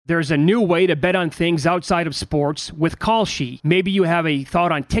There's a new way to bet on things outside of sports with Kalshi. Maybe you have a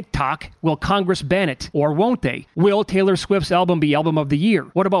thought on TikTok. Will Congress ban it? Or won't they? Will Taylor Swift's album be Album of the Year?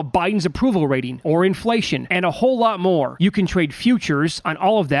 What about Biden's approval rating? Or inflation? And a whole lot more. You can trade futures on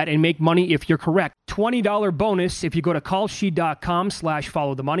all of that and make money if you're correct. $20 bonus if you go to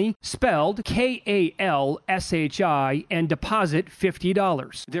kalshi.com/followthemoney, spelled KALSHI, and deposit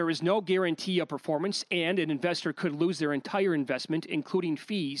 $50. There is no guarantee of performance, and an investor could lose their entire investment, including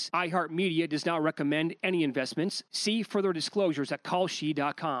fees. iHeartMedia does not recommend any investments. See further disclosures at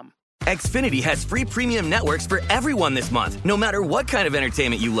kalshi.com. Xfinity has free premium networks for everyone this month, no matter what kind of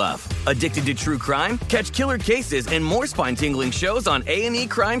entertainment you love. Addicted to true crime? Catch killer cases and more spine-tingling shows on A&E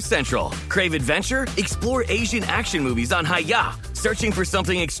Crime Central. Crave adventure? Explore Asian action movies on Hi-YAH. Searching for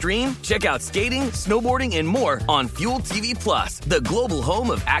something extreme? Check out skating, snowboarding, and more on Fuel TV Plus, the global home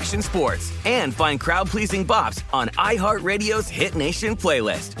of action sports. And find crowd-pleasing bops on iHeartRadio's Hit Nation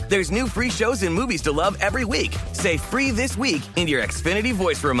playlist. There's new free shows and movies to love every week. Say free this week in your Xfinity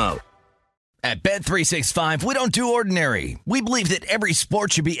voice remote. At Bet365, we don't do ordinary. We believe that every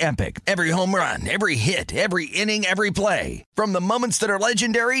sport should be epic. Every home run, every hit, every inning, every play. From the moments that are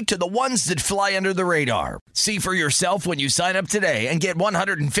legendary to the ones that fly under the radar. See for yourself when you sign up today and get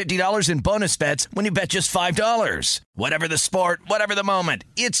 $150 in bonus bets when you bet just $5. Whatever the sport, whatever the moment,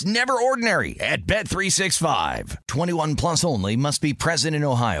 it's never ordinary at Bet365. 21 plus only. Must be present in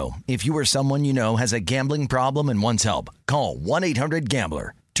Ohio. If you or someone you know has a gambling problem and wants help, call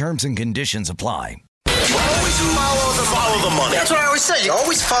 1-800-GAMBLER. Terms and conditions apply. Always follow the money. That's what I always say. You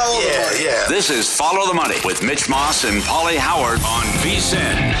always follow the money. Yeah. This is Follow the Money with Mitch Moss and Paulie Howard on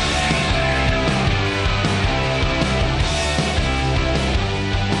VSiN.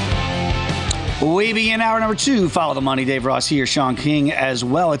 We begin hour number 2. Follow the Money. Dave Ross here. Sean King as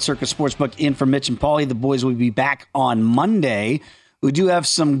well at Circus Sportsbook in for Mitch and Paulie. The boys will be back on Monday. We do have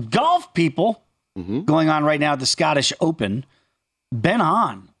some golf people going on right now at the Scottish Open. Ben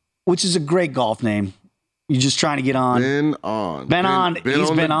On, which is a great golf name. You're just trying to get on. Ben On.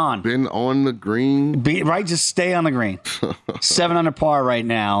 He's been on. Been on the green. Right, just stay on the green. 7 under par right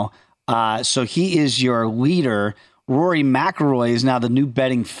now. So he is your leader. Rory McIlroy is now the new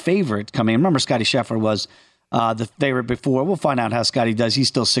betting favorite coming in. Remember, Scotty Scheffler was the favorite before. We'll find out how Scotty does. He's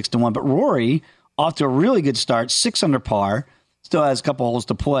still 6-1. But Rory, off to a really good start, 6 under par. Still has a couple holes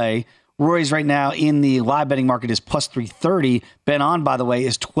to play. Rory's right now in the live betting market is plus 330. Ben On, by the way,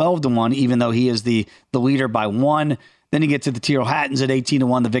 is 12-1, even though he is the leader by 1. Then you get to the Tyrrell Hattons at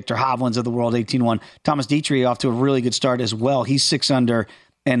 18-1, the Victor Hovlands of the world, 18-1. Thomas Dietrich off to a really good start as well. He's 6 under,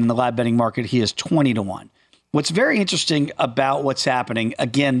 and in the live betting market, he is 20-1. What's very interesting about what's happening,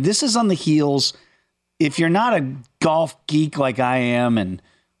 again, this is on the heels. If you're not a golf geek like I am, and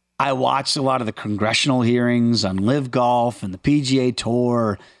I watched a lot of the congressional hearings on Live Golf and the PGA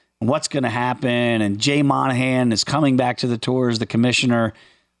Tour, what's going to happen, and Jay Monahan is coming back to the tour as the commissioner.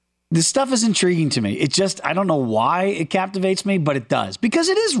 This stuff is intriguing to me. It just, I don't know why it captivates me, but it does. Because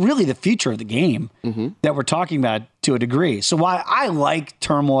it is really the future of the game that we're talking about to a degree. So why I like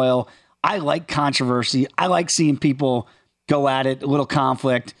turmoil, I like controversy, I like seeing people go at it, a little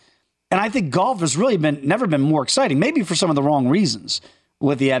conflict. And I think golf has really never been more exciting, maybe for some of the wrong reasons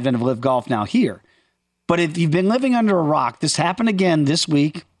with the advent of Live Golf now here. But if you've been living under a rock, this happened again this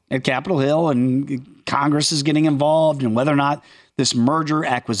week at Capitol Hill, and Congress is getting involved, and whether or not this merger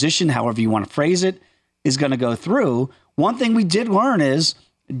acquisition, however you want to phrase it, is going to go through. One thing we did learn is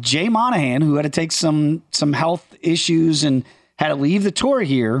Jay Monahan, who had to take some health issues and had to leave the tour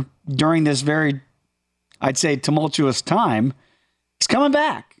here during this very, I'd say, tumultuous time, is coming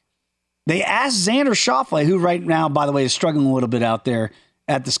back. They asked Xander Schauffele, who right now, by the way, is struggling a little bit out there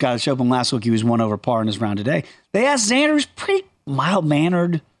at the Scottish Open. Last week, he was 1 over par in his round today. They asked Xander, who's pretty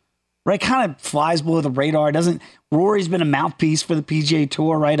mild-mannered, right, kind of flies below the radar. Rory's been a mouthpiece for the PGA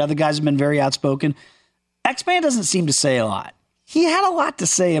Tour, right? Other guys have been very outspoken. X-Man doesn't seem to say a lot. He had a lot to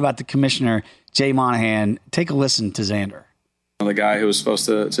say about the commissioner, Jay Monahan. Take a listen to Xander. The guy who was supposed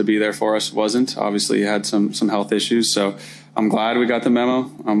to be there for us wasn't. Obviously, he had some health issues. So I'm glad we got the memo.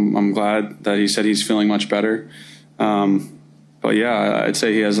 I'm glad that he said he's feeling much better. But yeah, I'd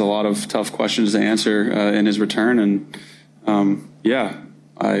say he has a lot of tough questions to answer in his return. And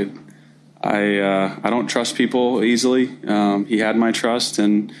I don't trust people easily. He had my trust,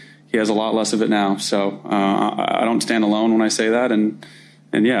 and he has a lot less of it now. So I don't stand alone when I say that. And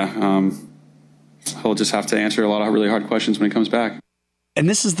he'll just have to answer a lot of really hard questions when he comes back. And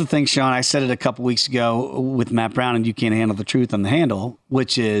this is the thing, Sean, I said it a couple weeks ago with Matt Brown and You Can't Handle the Truth on the Handle,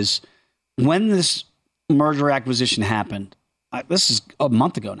 which is when this merger acquisition happened, this is a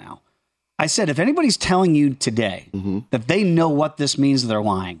month ago now, I said, if anybody's telling you today that they know what this means, they're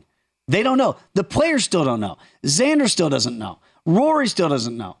lying. They don't know. The players still don't know. Xander still doesn't know. Rory still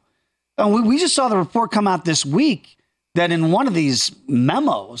doesn't know. And we just saw the report come out this week that in one of these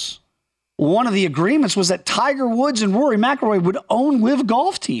memos, one of the agreements was that Tiger Woods and Rory McIlroy would own LIV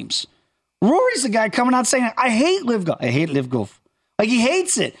Golf teams. Rory's the guy coming out saying, I hate LIV Golf. I hate LIV Golf. Like, he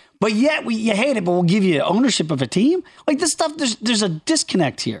hates it. But yet, you hate it, but we'll give you ownership of a team? Like, this stuff, there's a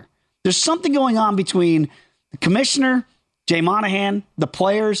disconnect here. There's something going on between the commissioner, Jay Monahan, the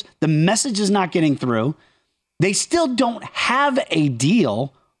players. The message is not getting through. They still don't have a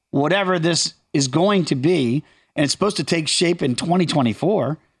deal, whatever this is going to be, and it's supposed to take shape in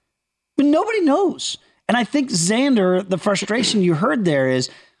 2024. But nobody knows. And I think, Xander, the frustration you heard there is,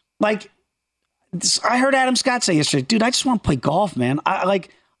 like, I heard Adam Scott say yesterday, dude, I just want to play golf, man.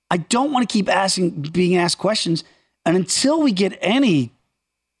 I don't want to keep being asked questions. And until we get any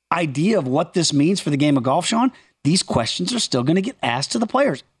idea of what this means for the game of golf, Sean, these questions are still going to get asked to the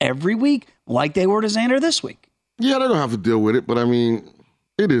players every week, like they were to Xander this week. Yeah, they don't have to deal with it, but I mean,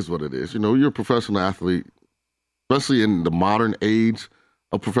 it is what it is. You know, you're a professional athlete, especially in the modern age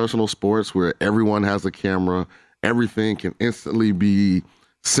of professional sports where everyone has a camera, everything can instantly be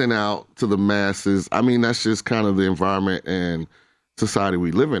sent out to the masses. I mean, that's just kind of the environment and society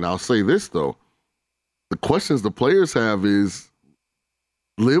we live in. I'll say this, though. The questions the players have is,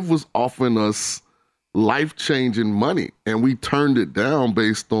 LIV was offering us life-changing money, and we turned it down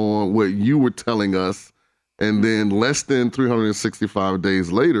based on what you were telling us, and then less than 365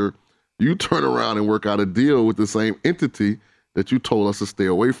 days later, you turn around and work out a deal with the same entity that you told us to stay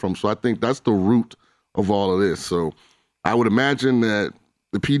away from. So I think that's the root of all of this. So I would imagine that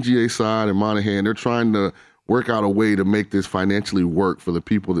the PGA side and Monahan, they're trying to work out a way to make this financially work for the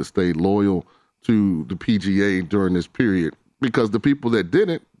people that stayed loyal to the PGA during this period, because the people that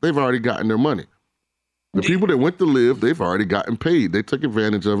didn't, they've already gotten their money. The people that went to LIV, they've already gotten paid. They took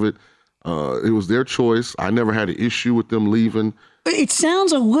advantage of it. It was their choice. I never had an issue with them leaving. It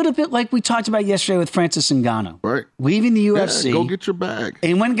sounds a little bit like we talked about yesterday with Francis Ngannou. Right. Leaving the UFC. Yeah, go get your bag. And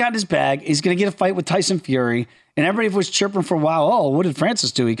he went and got his bag. He's going to get a fight with Tyson Fury. And everybody was chirping for a while. Oh, what did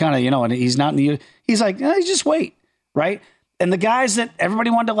Francis do? He kind of, and he's not in the, he's like, just wait. Right. And the guys that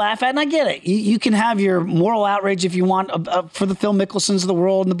everybody wanted to laugh at, and I get it. You can have your moral outrage if you want for the Phil Mickelsons of the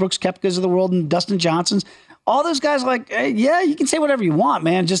world and the Brooks Koepkas of the world and Dustin Johnsons. All those guys are like, hey, yeah, you can say whatever you want,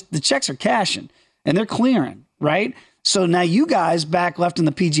 man. Just the checks are cashing and they're clearing, right? So now you guys back left in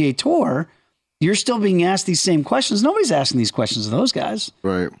the PGA Tour, you're still being asked these same questions. Nobody's asking these questions of those guys.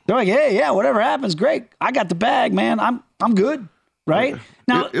 Right. They're like, hey, yeah, whatever happens, great. I got the bag, man. I'm good. Right?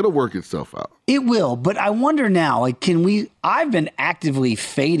 Now it'll work itself out. It will, but I wonder now, like, I've been actively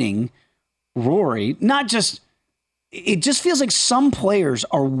fading Rory, it just feels like some players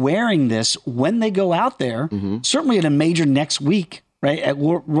are wearing this when they go out there, certainly at a major next week, right, at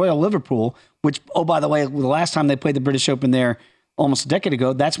Royal Liverpool, which, oh, by the way, the last time they played the British Open there almost a decade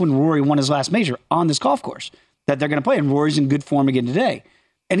ago, that's when Rory won his last major on this golf course that they're going to play, and Rory's in good form again today.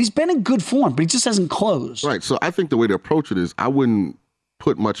 And he's been in good form, but he just hasn't closed. Right, so I think the way to approach it is I wouldn't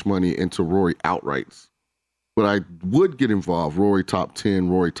put much money into Rory outrights, but I would get involved Rory top 10,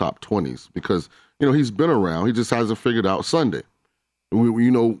 Rory top 20s, because he's been around. He just hasn't figured out Sunday.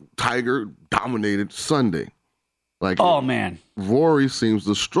 Tiger dominated Sunday. Like, oh, man. Rory seems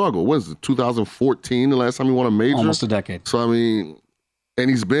to struggle. What is it, 2014, the last time he won a major? Almost a decade. So, I mean, and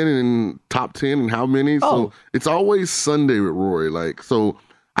he's been in top 10 and how many? Oh. So it's always Sunday with Rory. Like, so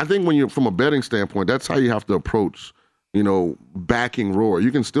I think when you're from a betting standpoint, that's how you have to approach, backing Rory.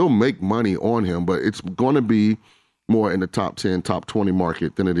 You can still make money on him, but it's going to be more in the top 10, top 20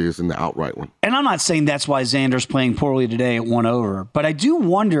 market than it is in the outright one. And I'm not saying that's why Xander's playing poorly today at 1 over, but I do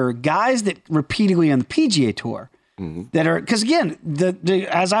wonder, guys that repeatedly on the PGA Tour that are, because again, the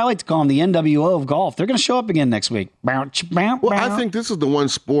as I like to call them, the NWO of golf, they're going to show up again next week. Well, I think this is the one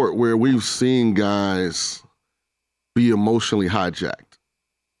sport where we've seen guys be emotionally hijacked.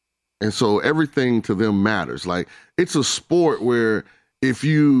 And so everything to them matters. Like, it's a sport where if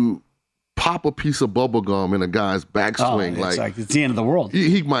you pop a piece of bubble gum in a guy's backswing, it's the end of the world.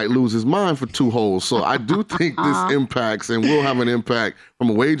 He might lose his mind for 2 holes. So I do think this impacts and will have an impact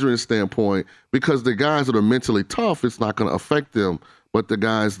from a wagering standpoint, because the guys that are mentally tough, it's not going to affect them. But the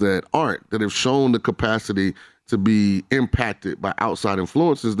guys that aren't, that have shown the capacity to be impacted by outside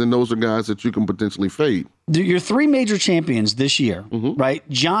influences, then those are guys that you can potentially fade. Your 3 major champions this year, right?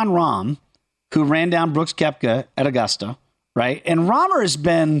 Jon Rahm, who ran down Brooks Koepka at Augusta, right? And Rahmer has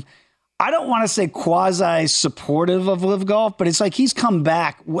been, I don't want to say quasi-supportive of LIV Golf, but it's like he's come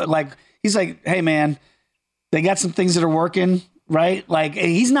back. Like, he's like, hey, man, they got some things that are working. right? Like,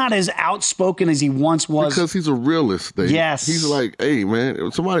 he's not as outspoken as he once was. Because he's a realist. Dave. Yes. He's like, hey, man,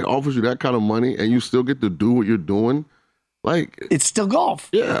 if somebody offers you that kind of money and you still get to do what you're doing, like, it's still golf.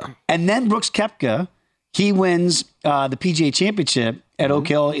 Yeah. And then Brooks Koepka, he wins the PGA Championship at Oak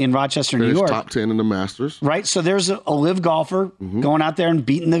Hill in Rochester, New York. Top 10 in the Masters. Right. So there's a live golfer going out there and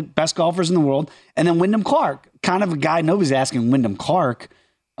beating the best golfers in the world. And then Wyndham Clark, kind of a guy, nobody's asking Wyndham Clark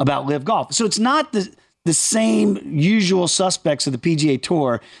about live golf. So it's not the same usual suspects of the PGA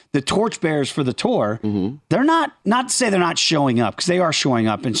Tour, the torchbearers for the tour. They're not to say they're not showing up, because they are showing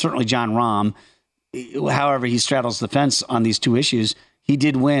up. And certainly Jon Rahm, however he straddles the fence on these two issues, he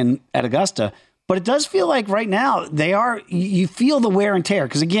did win at Augusta. But it does feel like right now you feel the wear and tear.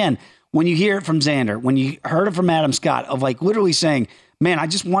 Because again, when you hear it from Xander, when you heard it from Adam Scott of like literally saying, man, I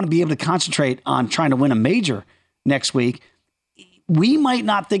just want to be able to concentrate on trying to win a major next week. We might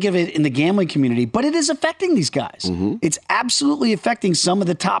not think of it in the gambling community, but it is affecting these guys. It's absolutely affecting some of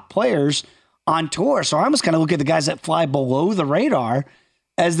the top players on tour. So I almost kind of look at the guys that fly below the radar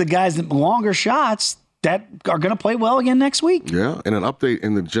as the guys that longer shots that are going to play well again next week. Yeah, and an update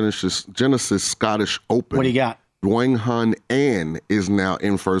in the Genesis Scottish Open. What do you got? Dwayne Han An is now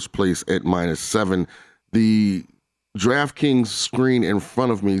in first place at -7. The DraftKings screen in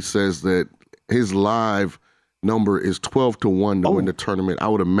front of me says that his live number is 12-1 to win the tournament. I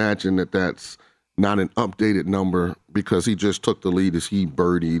would imagine that that's not an updated number because he just took the lead as he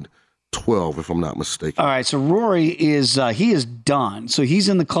birdied 12, if I'm not mistaken. All right, so Rory is he is done. So he's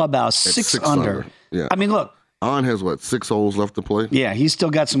in the clubhouse, six under. Yeah. I mean, look. On has, 6 holes left to play? Yeah, he's still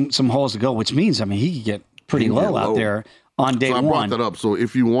got some holes to go, which means, I mean, he could get pretty low out there on day one. So I brought that up. So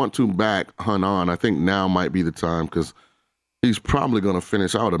if you want to back Hun On, I think now might be the time because he's probably going to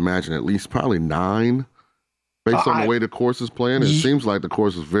finish, I would imagine, at least probably 9. Based on the way the course is playing, it seems like the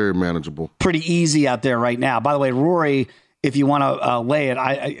course is very manageable. Pretty easy out there right now. By the way, Rory, if you want to lay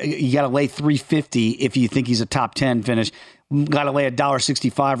it, you got to lay 350 if you think he's a top 10 finish. Got to lay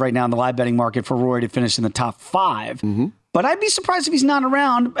 $1.65 right now in the live betting market for Rory to finish in the top 5. But I'd be surprised if he's not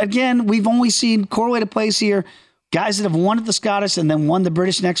around. Again, we've only seen correlated plays here. Guys that have won at the Scottish and then won the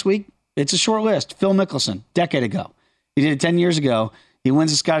British next week. It's a short list. Phil Mickelson, decade ago. He did it 10 years ago. He wins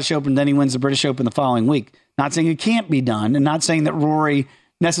the Scottish Open, then he wins the British Open the following week. Not saying it can't be done, and not saying that Rory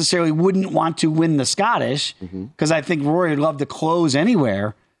necessarily wouldn't want to win the Scottish, because I think Rory would love to close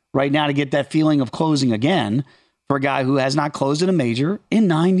anywhere right now to get that feeling of closing again for a guy who has not closed at a major in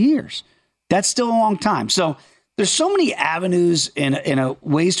 9 years. That's still a long time. So there's so many avenues and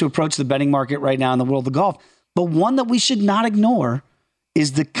ways to approach the betting market right now in the world of golf. But one that we should not ignore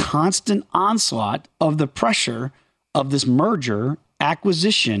is the constant onslaught of the pressure of this merger,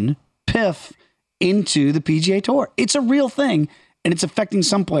 acquisition, PIF into the PGA Tour. It's a real thing, and it's affecting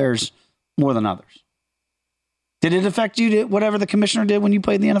some players more than others. Did it affect you, whatever the commissioner did when you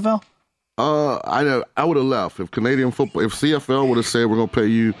played in the NFL? I would have left if Canadian football. If CFL would have said we're gonna pay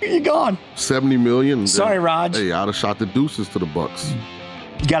you, you're gone $70 million. Sorry, Raj. Hey, I'd have shot the deuces to the Bucks.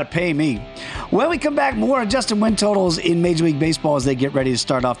 You got to pay me. When we come back, more adjusted win totals in Major League Baseball as they get ready to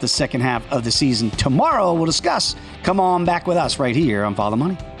start off the second half of the season. Tomorrow, we'll discuss. Come on back with us right here on Follow the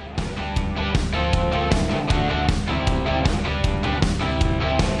Money.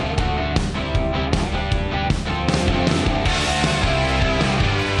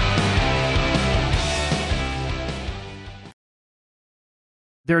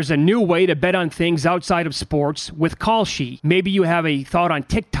 There's a new way to bet on things outside of sports with Kalshi. Maybe you have a thought on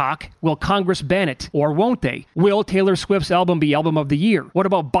TikTok. Will Congress ban it? Or won't they? Will Taylor Swift's album be album of the year? What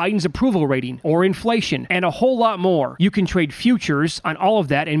about Biden's approval rating? Or inflation? And a whole lot more. You can trade futures on all of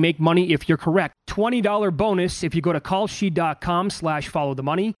that and make money if you're correct. $20 bonus if you go to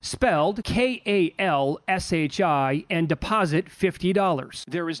kalshi.com/followthemoney, spelled KALSHI, and deposit $50.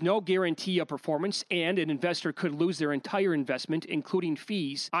 There is no guarantee of performance, and an investor could lose their entire investment, including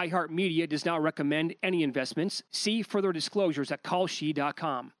fees. iHeartMedia does not recommend any investments. See further disclosures at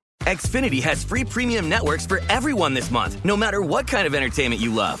kalshi.com. Xfinity has free premium networks for everyone this month, no matter what kind of entertainment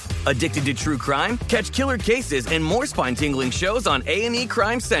you love. Addicted to true crime? Catch killer cases and more spine-tingling shows on A&E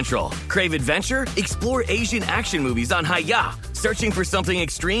Crime Central. Crave adventure? Explore Asian action movies on Hi-YAH. Searching for something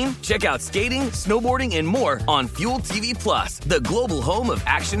extreme? Check out skating, snowboarding, and more on Fuel TV Plus, the global home of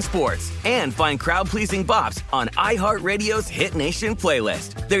action sports. And find crowd-pleasing bops on iHeartRadio's Hit Nation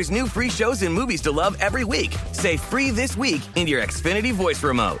playlist. There's new free shows and movies to love every week. Say free this week in your Xfinity voice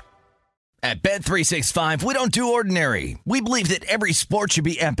remote. At Bet365, we don't do ordinary. We believe that every sport should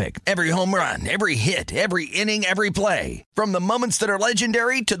be epic. Every home run, every hit, every inning, every play. From the moments that are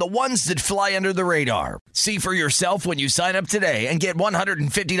legendary to the ones that fly under the radar. See for yourself when you sign up today and get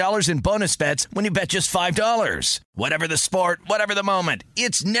 $150 in bonus bets when you bet just $5. Whatever the sport, whatever the moment,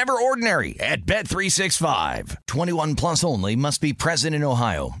 it's never ordinary at Bet365. 21 plus only. Must be present in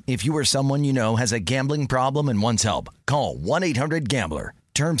Ohio. If you or someone you know has a gambling problem and wants help, call 1-800-GAMBLER.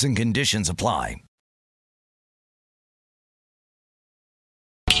 Terms and conditions apply.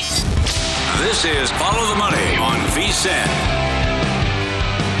 This is Follow the Money on VSiN.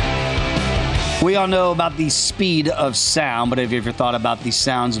 We all know about the speed of sound, but have you ever thought about the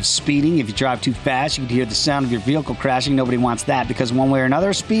sounds of speeding? If you drive too fast, you can hear the sound of your vehicle crashing. Nobody wants that because one way or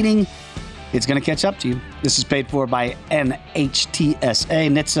another, speeding, it's going to catch up to you. This is paid for by NHTSA,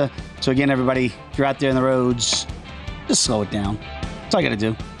 NHTSA. So again, everybody, if you're out there on the roads, just slow it down. That's all you got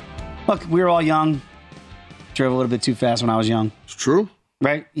to do. Look, we were all young. Drove a little bit too fast when I was young. It's true.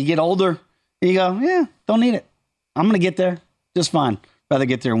 Right? You get older, and you go, yeah, don't need it. I'm going to get there just fine. Rather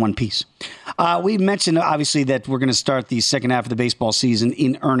get there in one piece. We mentioned, obviously, that we're going to start the second half of the baseball season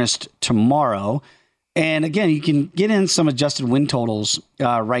in earnest tomorrow. And again, you can get in some adjusted win totals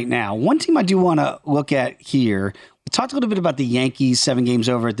right now. One team I do want to look at here, we talked a little bit about the Yankees, 7 games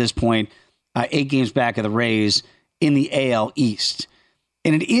over at this point, 8 games back of the Rays in the AL East.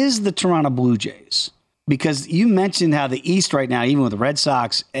 And it is the Toronto Blue Jays, because you mentioned how the East right now, even with the Red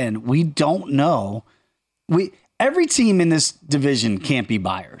Sox, and we don't know. Every team in this division can't be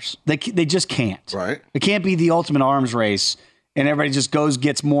buyers. They just can't. Right. It can't be the ultimate arms race, and everybody just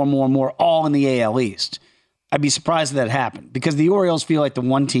gets more and more and more, all in the AL East. I'd be surprised if that happened, because the Orioles feel like the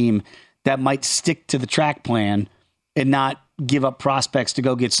one team that might stick to the track plan and not give up prospects to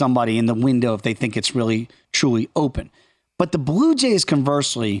go get somebody in the window if they think it's really, truly open. But the Blue Jays,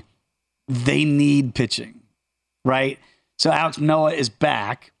 conversely, they need pitching, right? So Alex Manoah is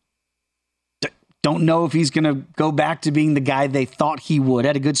back. Don't know if he's going to go back to being the guy they thought he would.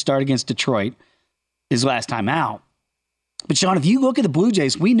 Had a good start against Detroit his last time out. But, Sean, if you look at the Blue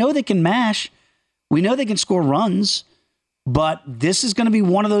Jays, we know they can mash. We know they can score runs. But this is going to be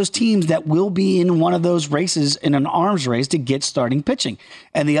one of those teams that will be in one of those races, in an arms race, to get starting pitching.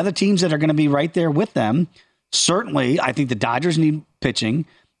 And the other teams that are going to be right there with them, certainly, I think the Dodgers need pitching,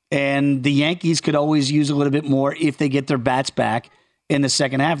 and the Yankees could always use a little bit more if they get their bats back in the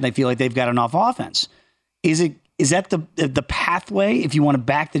second half and they feel like they've got enough offense. Is that the pathway, if you want to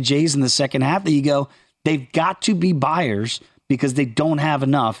back the Jays in the second half, that you go, they've got to be buyers because they don't have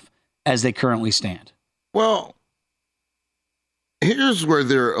enough as they currently stand? Well, here's where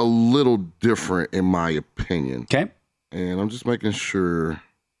they're a little different, in my opinion. Okay. And I'm just making sure.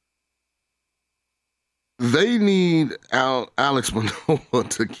 They need Alex Manoah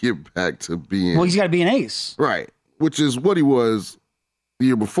to get back to being... Well, he's got to be an ace. Right, which is what he was the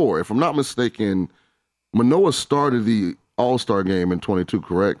year before. If I'm not mistaken, Manoah started the All-Star game in 22,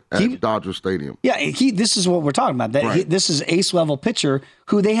 correct? At Dodger Stadium. Yeah, this is what we're talking about. Right. This is ace-level pitcher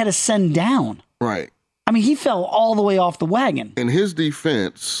who they had to send down. Right. I mean, he fell all the way off the wagon. In his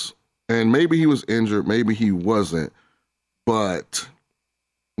defense, and maybe he was injured, maybe he wasn't, but...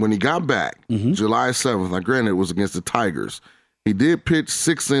 when he got back, July 7th, now granted it was against the Tigers, he did pitch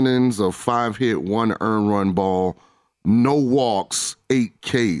 6 innings of 5 hit, 1 earned run ball, no walks, 8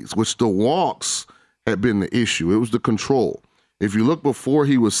 Ks, which the walks had been the issue. It was the control. If you look before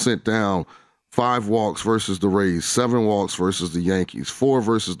he was sent down, 5 walks versus the Rays, 7 walks versus the Yankees, 4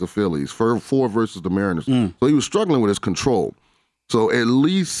 versus the Phillies, 4 versus the Mariners. So he was struggling with his control. So at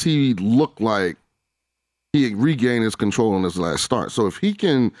least he looked like he regained his control on his last start. So if he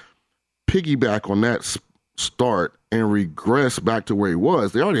can piggyback on that start and regress back to where he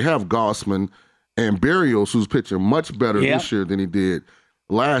was, they already have Gausman and Berrios, who's pitching much better this year than he did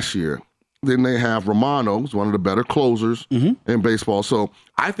last year. Then they have Romano, who's one of the better closers in baseball. So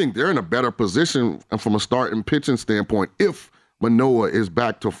I think they're in a better position from a start and pitching standpoint if Manoah is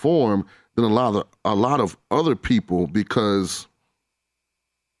back to form than a lot of other people, because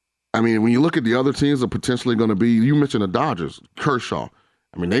I mean, when you look at the other teams that are potentially going to be, you mentioned the Dodgers, Kershaw.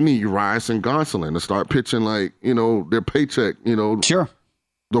 I mean, they need Urias and Gonsolin to start pitching like, their paycheck, Sure.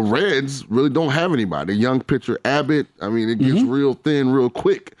 The Reds really don't have anybody. The young pitcher, Abbott, I mean, it gets real thin real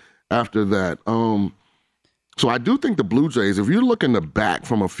quick after that. So I do think the Blue Jays, if you're looking to back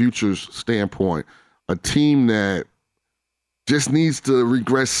from a futures standpoint, a team that just needs to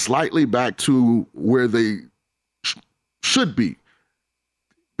regress slightly back to where they should be,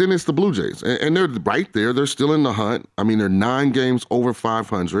 then it's the Blue Jays. And they're right there. They're still in the hunt. I mean, they're 9 games over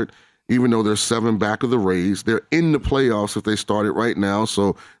 500. even though they're 7 back of the Rays. They're in the playoffs if they started right now,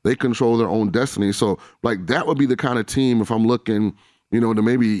 so they control their own destiny. So, like, that would be the kind of team, if I'm looking, to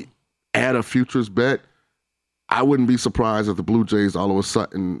maybe add a futures bet, I wouldn't be surprised if the Blue Jays, all of a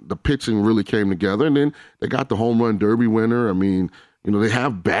sudden, the pitching really came together. And then they got the home run derby winner. I mean, they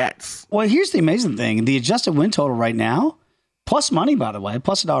have bats. Well, here's the amazing thing. The adjusted win total right now, plus money, by the way,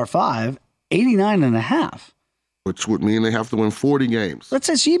 plus $1.05, 89.5. Which would mean they have to win 40 games. Let's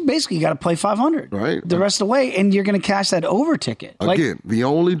say, so you basically got to play 500 right the rest of the way, and you're going to cash that over ticket. Again, the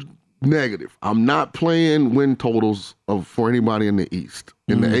only negative, I'm not playing win totals for anybody in the East,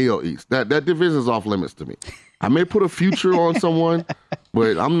 in the AL East. That division's off limits to me. I may put a future on someone,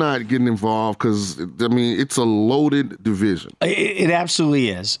 but I'm not getting involved because, it's a loaded division. It absolutely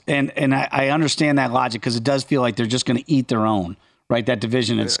is. And I understand that logic because it does feel like they're just going to eat their own. Right, that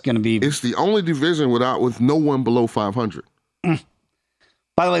division, it's going to be. It's the only division with no one below 500.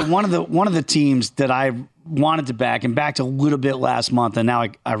 By the way, one of the teams that I wanted to back and backed a little bit last month, and now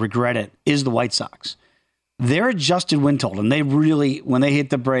I regret it, is the White Sox. Their adjusted win total, and they really, when they hit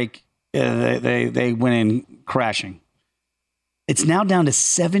the break, they went in crashing. It's now down to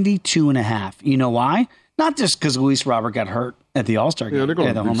 72.5. You know why? Not just because Luis Robert got hurt at the All-Star game. Yeah, they're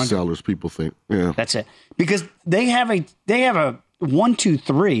going to be sellers, people think. Yeah, that's it. Because they have a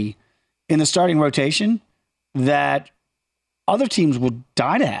 1-2-3 in the starting rotation that other teams would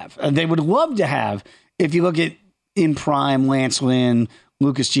die to have. They would love to have. If you look at in prime, Lance Lynn,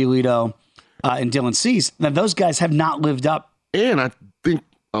 Lucas Giolito, and Dylan Cease, now those guys have not lived up. And I think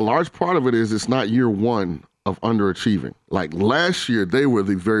a large part of it is it's not year one of underachieving. Like last year, they were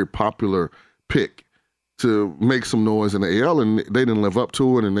the very popular pick to make some noise in the AL, and they didn't live up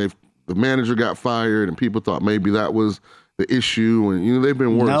to it, and the manager got fired, and people thought maybe that was the issue, and they've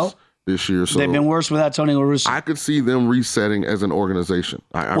been worse this year. So they've been worse without Tony La Russa. I could see them resetting as an organization.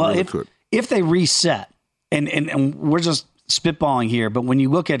 I really could. If they reset, and we're just spitballing here, but when you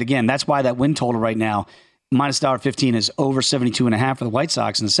look at, again, that's why that win total right now, minus $1.15 is over 72.5 for the White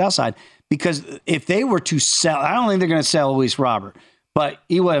Sox in the South Side, because if they were to sell, I don't think they're going to sell Luis Robert, but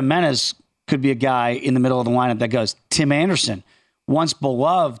Eloy Jimenez could be a guy in the middle of the lineup that goes. Tim Anderson, once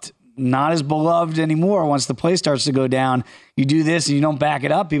beloved, not as beloved anymore. Once the play starts to go down, you do this and you don't back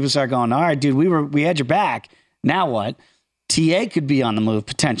it up. People start going, all right, dude, we had your back. Now what? TA could be on the move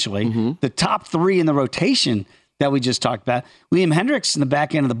potentially. Mm-hmm. The top 3 in the rotation that we just talked about, Liam Hendricks in the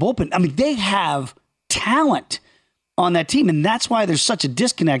back end of the bullpen. I mean, they have talent on that team, and that's why there's such a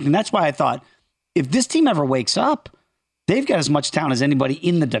disconnect. And that's why I thought if this team ever wakes up, they've got as much talent as anybody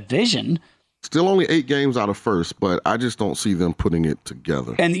in the division. Still only 8 games out of first, but I just don't see them putting it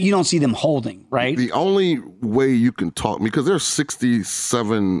together. And you don't see them holding, right? The only way you can talk, because they're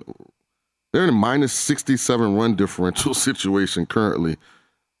 67, they're in a minus 67 run differential situation currently.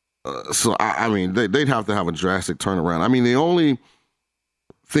 So, I mean, they'd have to have a drastic turnaround. I mean, the only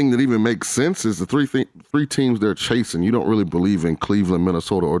thing that even makes sense is the three teams they're chasing. You don't really believe in Cleveland,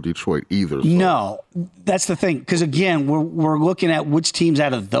 Minnesota, or Detroit either. So. No, that's the thing. Because again, we're looking at which teams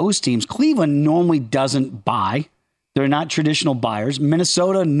out of those teams. Cleveland normally doesn't buy. They're not traditional buyers.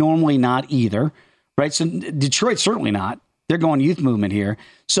 Minnesota normally not either, right? So Detroit certainly not. They're going youth movement here.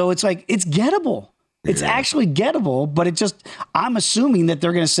 So it's like, it's gettable. It's actually gettable, but I'm assuming that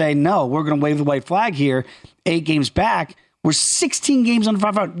they're going to say, no, we're going to wave the white flag here, 8 games back. We're 16 games under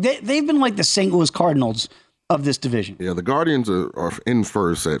 500. They've been like the St. Louis Cardinals of this division. Yeah, the Guardians are in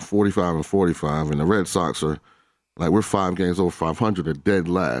first at 45-45, and the Red Sox are like, we're 5 games over 500 at dead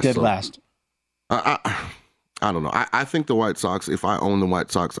last. Dead last. I don't know. I think the White Sox, if I own the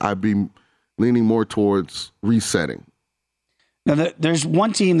White Sox, I'd be leaning more towards resetting. Now, there's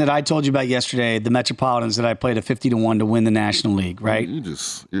one team that I told you about yesterday, the Metropolitans, that I played a 50-1 to win the National League, right?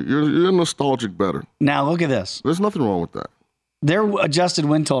 You're a nostalgic better. Now, look at this. There's nothing wrong with that. Their adjusted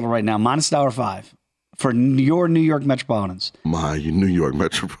win total right now, minus $1.05 for your New York Metropolitans. My New York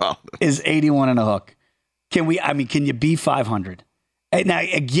Metropolitans. Is 81 and a hook. Can you be 500? And now,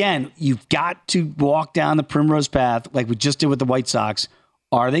 again, you've got to walk down the primrose path like we just did with the White Sox.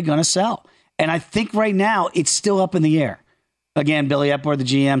 Are they going to sell? And I think right now it's still up in the air. Again, Billy Epler, the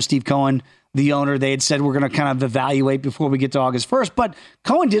GM, Steve Cohen, the owner, they had said we're going to kind of evaluate before we get to August 1st. But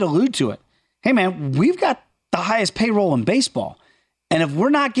Cohen did allude to it. Hey, man, we've got the highest payroll in baseball. And if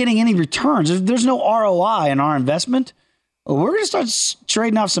we're not getting any returns, if there's no ROI in our investment, we're going to start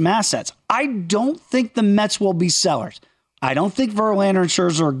trading off some assets. I don't think the Mets will be sellers. I don't think Verlander and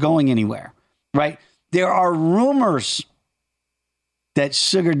Scherzer are going anywhere, right? There are rumors that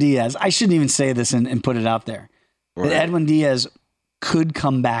Sugar Diaz, I shouldn't even say this and put it out there, right, that Edwin Diaz could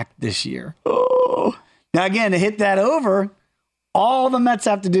come back this year. Oh. Now, again, to hit that over, All the Mets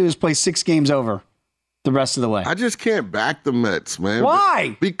have to do is play 6 games over the rest of the way. I just can't back the Mets, man.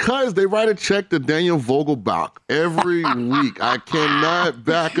 Why? Because they write a check to Daniel Vogelbach every week. I cannot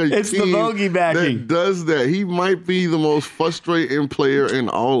back a It's team the bogey backing that does that. He might be the most frustrating player in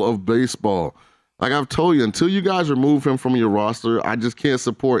all of baseball. Like I've told you, until you guys remove him from your roster, I just can't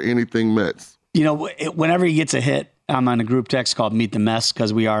support anything Mets. You know, whenever he gets a hit, I'm on a group text called Meet the Mess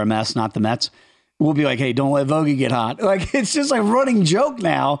because we are a mess, not the Mets. We'll be like, hey, don't let Vogie get hot. Like, it's just like a running joke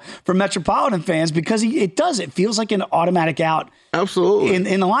now for Metropolitan fans because it feels like an automatic out. Absolutely. In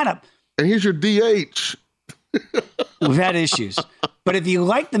the lineup. And he's your DH. We've had issues. But if you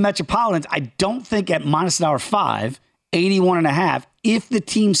like the Metropolitans, I don't think at -$5, 81.5, if the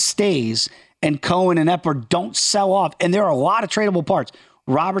team stays and Cohen and Epler don't sell off, and there are a lot of tradable parts.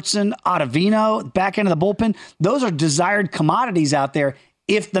 Robertson, Ottavino, back end of the bullpen, those are desired commodities out there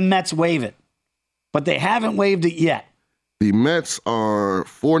if the Mets waive it. But they haven't waived it yet. The Mets are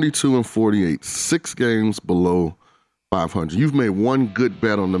 42-48, 6 games below 500. You've made one good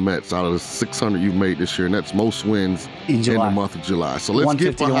bet on the Mets out of the 600 you've made this year, and that's most wins in the month of July. So let's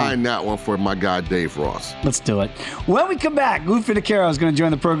get behind that one for my guy, Dave Ross. Let's do it. When we come back, Lou Finicaro is going to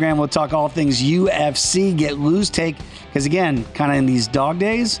join the program. We'll talk all things UFC, get Lou's take, because again, kind of in these dog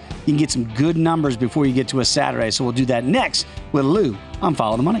days, you can get some good numbers before you get to a Saturday. So we'll do that next with Lou on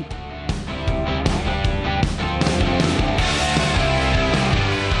Follow the Money.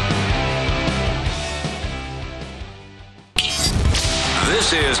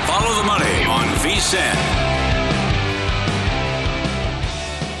 This is Follow the Money on VSiN.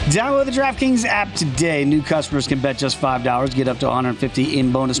 Download the DraftKings app today. New customers can bet just $5, get up to $150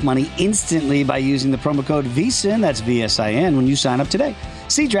 in bonus money instantly by using the promo code VSiN, that's VSIN, when you sign up today.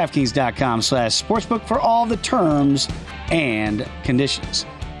 See DraftKings.com/sportsbook for all the terms and conditions.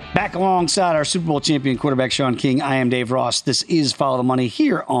 Back alongside our Super Bowl champion quarterback, Sean King, I am Dave Ross. This is Follow the Money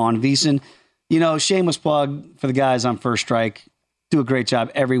here on VSiN. You know, shameless plug for the guys on First Strike. Do a great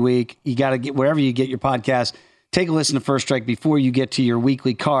job every week. You got to get wherever you get your podcast. Take a listen to First Strike before you get to your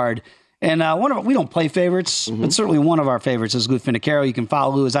weekly card. And we don't play favorites, but certainly one of our favorites is Lou Finicaro. You can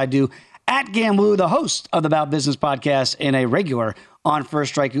follow Lou as I do at Gamblou, the host of the About Business podcast and a regular on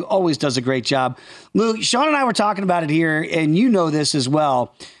First Strike, who always does a great job. Lou, Sean and I were talking about it here, and you know this as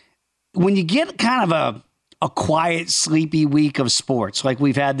well. When you get kind of a quiet, sleepy week of sports like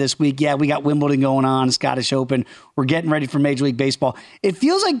we've had this week. Yeah, we got Wimbledon going on, Scottish Open. We're getting ready for Major League Baseball. It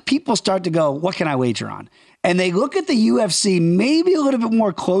feels like people start to go, what can I wager on? And they look at the UFC maybe a little bit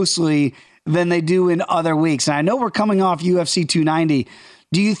more closely than they do in other weeks. And I know we're coming off UFC 290.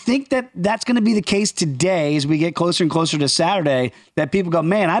 Do you think that that's going to be the case today as we get closer and closer to Saturday, that people go,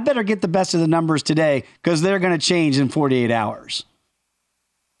 man, I better get the best of the numbers today because they're going to change in 48 hours?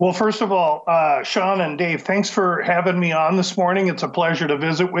 Well, first of all, Sean and Dave, thanks for having me on this morning. It's a pleasure to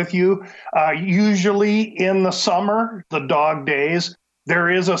visit with you. Usually in the summer, the dog days, there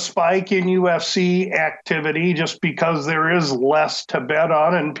is a spike in UFC activity just because there is less to bet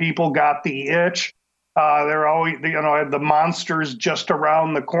on and people got the itch. They're always, the monster's just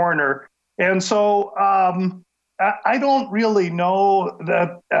around the corner. And so I don't really know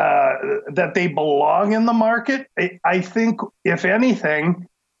that they belong in the market. I think, if anything,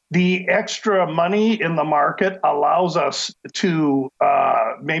 the extra money in the market allows us to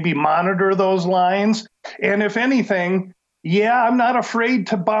maybe monitor those lines. And if anything, I'm not afraid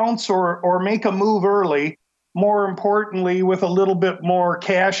to bounce or make a move early. More importantly, with a little bit more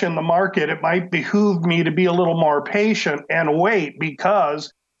cash in the market, it might behoove me to be a little more patient and wait,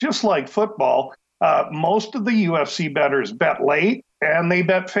 because just like football, most of the UFC bettors bet late and they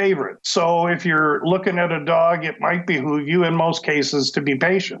bet favorites. So if you're looking at a dog, it might behoove you in most cases to be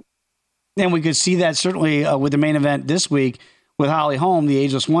patient. And we could see that certainly with the main event this week with Holly Holm, the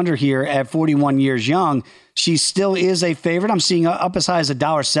ageless wonder here at 41 years young. She still is a favorite. I'm seeing up as high as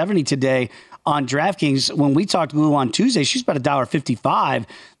 $1.70 today on DraftKings. When we talked to Lou on Tuesday, she's about $1.55.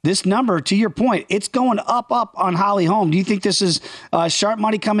 This number, to your point, it's going up on Holly Holm. Do you think this is sharp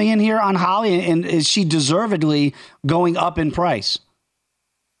money coming in here on Holly, and is she deservedly going up in price?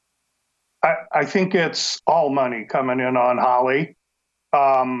 I think it's all money coming in on Holly.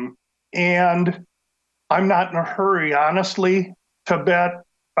 And I'm not in a hurry, honestly, to bet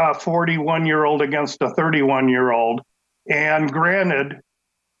a 41-year-old against a 31-year-old. And granted,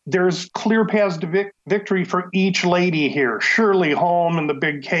 there's clear paths to victory for each lady here. Shirley Holm in the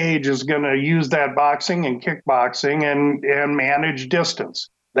big cage is going to use that boxing and kickboxing and manage distance.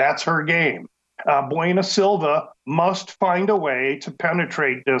 That's her game. Buena Silva must find a way to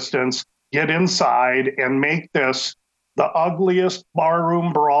penetrate distance, get inside, and make this the ugliest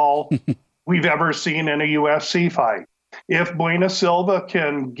barroom brawl we've ever seen in a UFC fight. if Buena Silva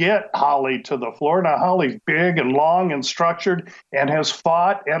can get Holly to the floor. Now, Holly's big and long and structured and has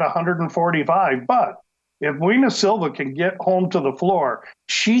fought at 145. But if Buena Silva can get Holm to the floor,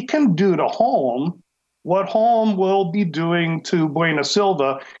 she can do to Holm what Holm will be doing to Buena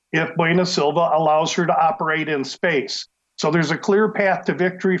Silva if Buena Silva allows her to operate in space. So there's a clear path to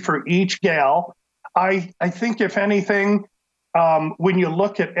victory for each gal. I think, if anything, when you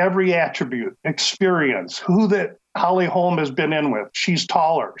look at every attribute, experience, who that Holly Holm has been in with, she's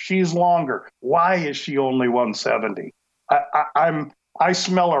taller, she's longer. Why is she only 170? I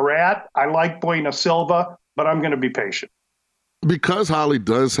smell a rat. I like Buena Silva, but I'm going to be patient. Because Holly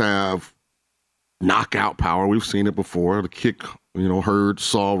does have knockout power, we've seen it before. The kick, heard,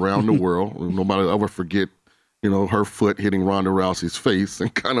 saw around the world. Nobody will ever forget, her foot hitting Ronda Rousey's face,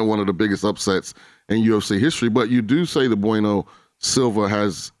 and kind of one of the biggest upsets in UFC history. But you do say that Buena Silva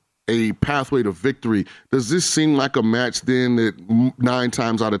has a pathway to victory. Does this seem like a match then that 9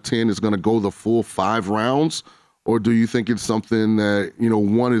 times out of 10 is going to go the full 5 rounds? Or do you think it's something that,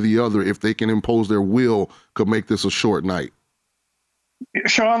 one or the other, if they can impose their will, could make this a short night?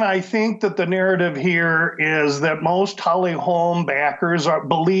 Sean, I think that the narrative here is that most Holly Holm backers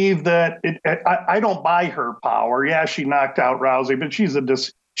believe that I don't buy her power. Yeah, she knocked out Rousey, but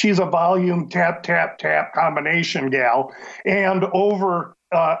she's a volume tap, tap, tap combination gal. And over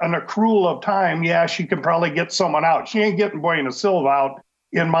an accrual of time, yeah, she can probably get someone out. She ain't getting Buena Silva out,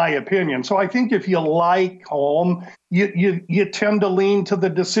 in my opinion. So I think if you like Holm, you tend to lean to the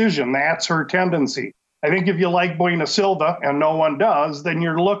decision. That's her tendency. I think if you like Buena Silva, and no one does, then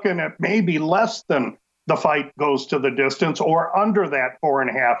you're looking at maybe less than the fight goes to the distance, or under that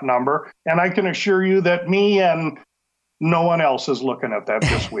 4.5 number. And I can assure you that me and no one else is looking at that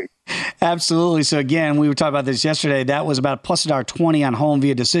this week. Absolutely. So again, we were talking about this yesterday. That was about plus $1.20 on Holm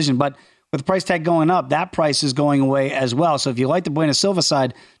via decision. But with the price tag going up, that price is going away as well. So if you like the Buena Silva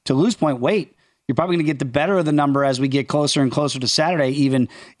side, to lose point, wait. You're probably going to get the better of the number as we get closer and closer to Saturday, even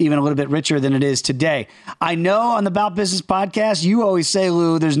a little bit richer than it is today. I know on the Bout Business podcast, you always say,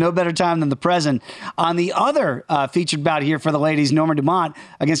 Lou, there's no better time than the present. On the other featured bout here for the ladies, Norma Dumont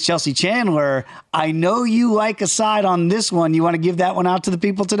against Chelsea Chandler, I know you like a side on this one. You want to give that one out to the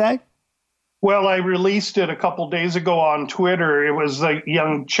people today? Well, I released it a couple days ago on Twitter. It was the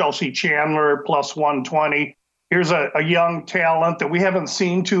young Chelsea Chandler plus 120. Here's a young talent that we haven't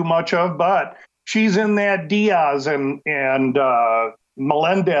seen too much of, but she's in that Diaz and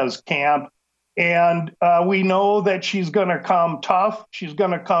Melendez camp. And we know that she's going to come tough. She's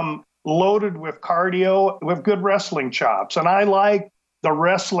going to come loaded with cardio, with good wrestling chops. And I like the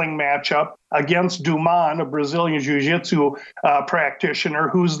wrestling matchup against Dumont, a Brazilian jiu-jitsu practitioner,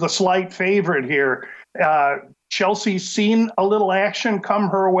 who's the slight favorite here. Chelsea's seen a little action come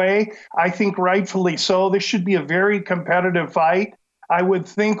her way. I think rightfully so. This should be a very competitive fight. I would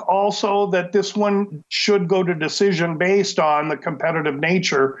think also that this one should go to decision based on the competitive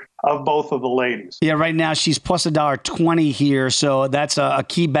nature of both of the ladies. Yeah, right now she's plus $1.20 here, so that's a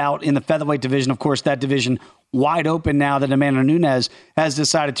key bout in the featherweight division. Of course, that division wide open now that Amanda Nunes has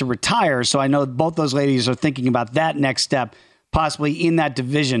decided to retire, so I know both those ladies are thinking about that next step, possibly in that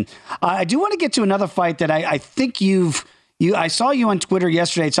division. I do want to get to another fight that I think I saw you on Twitter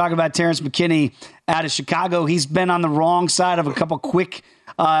yesterday talking about Terrence McKinney out of Chicago. He's been on the wrong side of a couple quick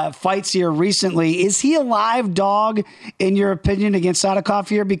fights here recently. Is he a live dog, in your opinion, against Sadikov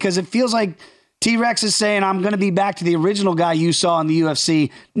here? Because it feels like T-Rex is saying, I'm going to be back to the original guy you saw in the UFC,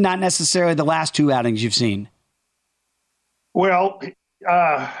 not necessarily the last 2 outings you've seen. Well,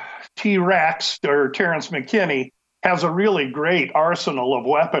 T-Rex, or Terrence McKinney, has a really great arsenal of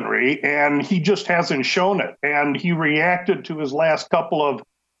weaponry, and he just hasn't shown it. And he reacted to his last couple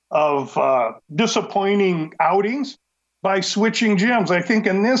of disappointing outings by switching gyms. I think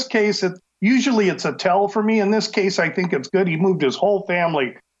in this case, usually it's a tell for me. In this case, I think it's good. He moved his whole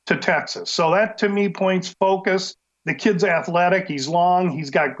family to Texas. So that, to me, points focus. The kid's athletic. He's long.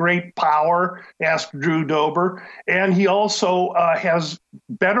 He's got great power. Ask Drew Dober. And he also has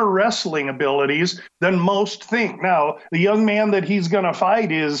better wrestling abilities than most think. Now, the young man that he's going to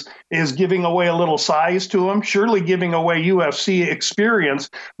fight is giving away a little size to him, surely giving away UFC experience,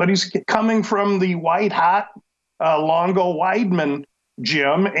 but he's coming from the white-hot Longo Weidman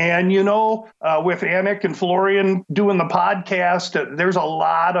gym. And, with Anik and Florian doing the podcast, there's a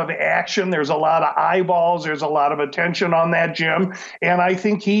lot of action. There's a lot of eyeballs. There's a lot of attention on that gym. And I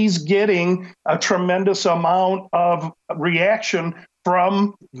think he's getting a tremendous amount of reaction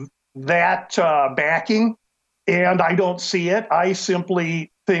from that backing. And I don't see it. I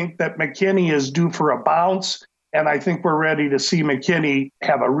simply think that McKinney is due for a bounce. And I think we're ready to see McKinney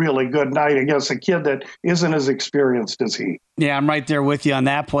have a really good night against a kid that isn't as experienced as he. Yeah, I'm right there with you on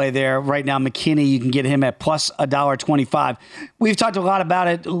that play there. Right now, McKinney, you can get him at plus $1.25. We've talked a lot about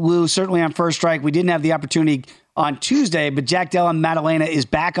it, Lou, certainly on First Strike. We didn't have the opportunity on Tuesday, but Jack Della Maddalena is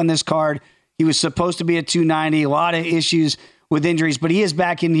back on this card. He was supposed to be at 290, a lot of issues with injuries, but he is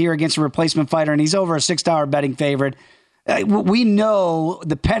back in here against a replacement fighter, and he's over a $6 betting favorite. We know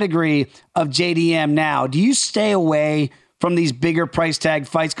the pedigree of JDM now. Do you stay away from these bigger price tag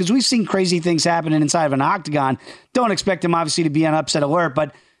fights? Because we've seen crazy things happening inside of an octagon. Don't expect him, obviously, to be on upset alert,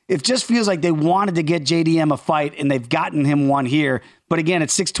 but it just feels like they wanted to get JDM a fight, and they've gotten him one here. But again, at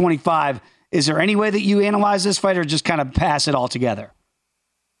 625, is there any way that you analyze this fight or just kind of pass it all together?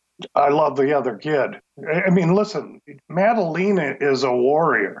 I love the other kid. I mean, listen, Maddalena is a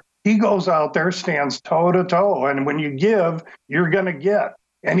warrior. He goes out there, stands toe-to-toe, and when you give, you're going to get.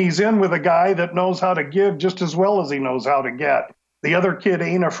 And he's in with a guy that knows how to give just as well as he knows how to get. The other kid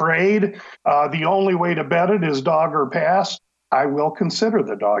ain't afraid. The only way to bet it is dog or pass. I will consider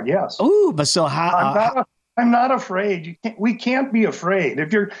the dog, yes. Ooh, but so how... I'm not afraid. We can't be afraid.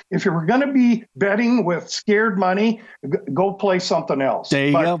 If you're going to be betting with scared money, go play something else. There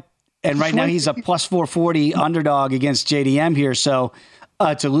you go. And right now he's a plus 440 underdog against JDM here. So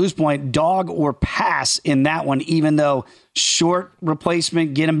to Lou's point, dog or pass in that one, even though short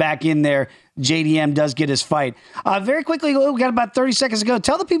replacement, get him back in there. JDM does get his fight. Very quickly, Lou, we got about 30 seconds to go.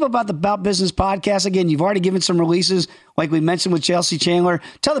 Tell the people about the Bout Business podcast. Again, you've already given some releases, like we mentioned with Chelsea Chandler.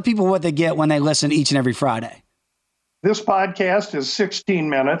 Tell the people what they get when they listen each and every Friday. This podcast is 16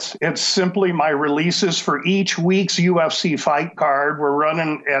 minutes. It's simply my releases for each week's UFC fight card. We're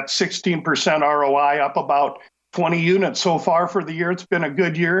running at 16% ROI, up about 20 units so far for the year. It's been a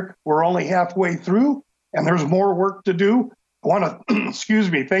good year. We're only halfway through, and there's more work to do. I want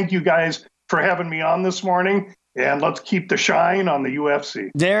to, thank you guys for having me on this morning, and let's keep the shine on the UFC.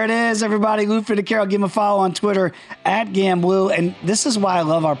 There it is, everybody. Lou Finocchiaro. Give him a follow on Twitter @GamBlue. And this is why I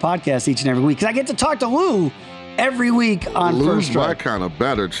love our podcast each and every week, because I get to talk to Lou every week on First Strike. My kind of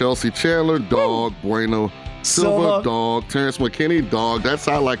better. Chelsea Chandler, dog. Bueno Silva, dog. Terrence McKinney, dog. That's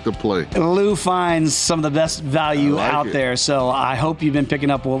how I like to play. Lou finds some of the best value out there, so I hope you've been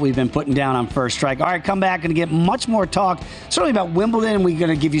picking up what we've been putting down on First Strike. All right, come back and get much more talk, certainly about Wimbledon, and we're going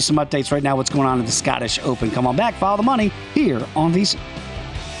to give you some updates right now, what's going on at the Scottish Open. Come on back, follow the money here on VSiN.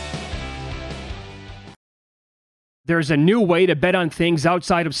 There's a new way to bet on things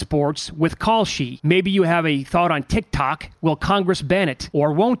outside of sports with Kalshi. Maybe you have a thought on TikTok. Will Congress ban it?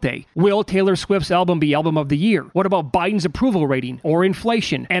 Or won't they? Will Taylor Swift's album be album of the year? What about Biden's approval rating or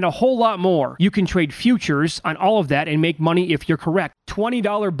inflation? And a whole lot more. You can trade futures on all of that and make money if you're correct.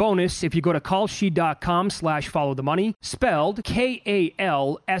 $20 bonus if you go to kalshi.com/follow the money, spelled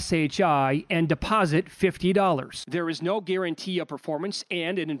KALSHI, and deposit $50. There is no guarantee of performance,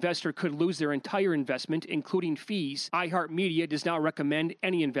 and an investor could lose their entire investment, including fees. iHeartMedia does not recommend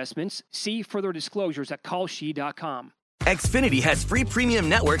any investments. See further disclosures at kalshi.com. Xfinity has free premium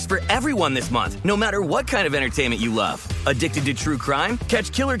networks for everyone this month, no matter what kind of entertainment you love. Addicted to true crime?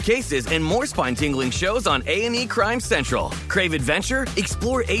 Catch killer cases and more spine-tingling shows on A&E Crime Central. Crave adventure?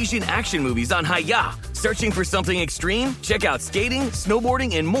 Explore Asian action movies on Hi-YAH. Searching for something extreme? Check out skating,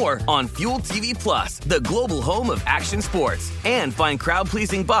 snowboarding, and more on Fuel TV Plus, the global home of action sports. And find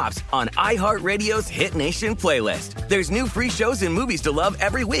crowd-pleasing bops on iHeartRadio's Hit Nation playlist. There's new free shows and movies to love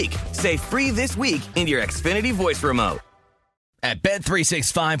every week. Say free this week in your Xfinity voice remote. At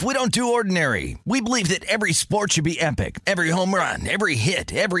Bet365, we don't do ordinary. We believe that every sport should be epic. Every home run, every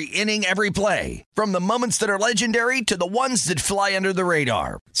hit, every inning, every play. From the moments that are legendary to the ones that fly under the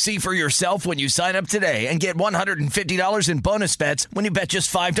radar. See for yourself when you sign up today and get $150 in bonus bets when you bet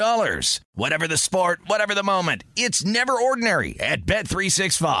just $5. Whatever the sport, whatever the moment, it's never ordinary at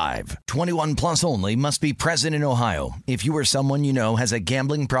Bet365. 21 plus only. Must be present in Ohio. If you or someone you know has a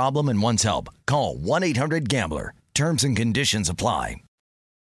gambling problem and wants help, call 1-800-GAMBLER. Terms and conditions apply.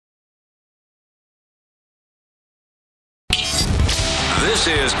 This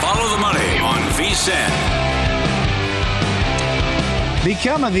is Follow the Money on VSiN.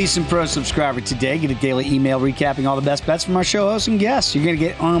 Become a VSiN Pro subscriber today. Get a daily email recapping all the best bets from our show hosts and guests. You're going to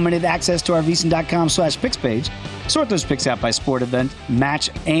get unlimited access to our VSiN.com/picks page. Sort those picks out by sport, event, match,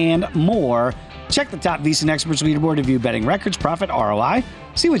 and more. Check the top VSiN experts leaderboard to view betting records, profit, ROI.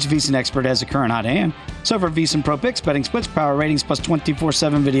 See which VSiN expert has a current hot hand. So for VSiN Pro Picks, betting splits, power ratings, plus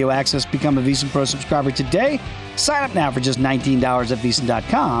 24/7 video access. Become a VSiN Pro subscriber today. Sign up now for just $19 at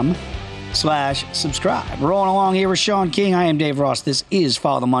VSiN.com/subscribe. Rolling along here with Sean King. I am Dave Ross. This is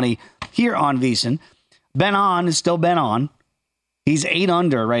Follow the Money here on VSiN. Ben On is still Ben On. He's 8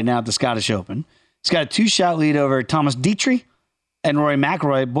 under right now at the Scottish Open. He's got a 2-shot lead over Thomas Dietrich and Rory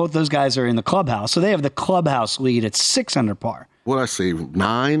McIlroy. Both those guys are in the clubhouse. So they have the clubhouse lead at 6 under par. What did I say?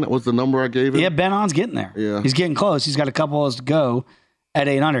 9 was the number I gave him? Yeah, Ben On's getting there. Yeah. He's getting close. He's got a couple holes to go at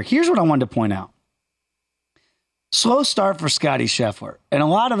 8 under. Here's what I wanted to point out. Slow start for Scottie Scheffler. And a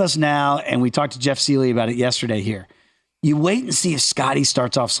lot of us now, and we talked to Jeff Seeley about it yesterday here, you wait and see if Scottie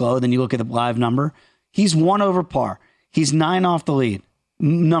starts off slow, then you look at the live number. He's 1 over par. He's 9 off the lead.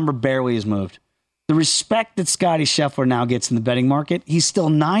 Number barely has moved. The respect that Scottie Scheffler now gets in the betting market, he's still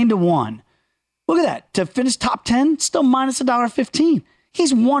 9-1. Look at that. To finish top 10, still minus $1.15.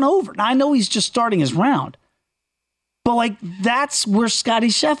 He's 1 over. Now, I know he's just starting his round. But, like, that's where Scottie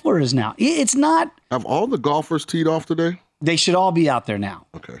Scheffler is now. It's not... Have all the golfers teed off today? They should all be out there now.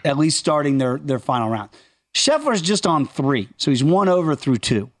 Okay. At least starting their final round. Scheffler's just on 3, so he's 1 over through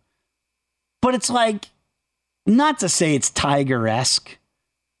 2. But it's like, not to say it's Tiger-esque,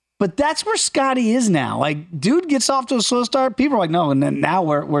 but that's where Scottie is now. Like, dude gets off to a slow start. People are like, no, and then now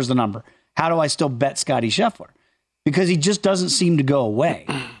where's the number? How do I still bet Scottie Scheffler? Because he just doesn't seem to go away.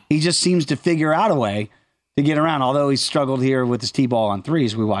 He just seems to figure out a way to get around, although he's struggled here with his tee ball on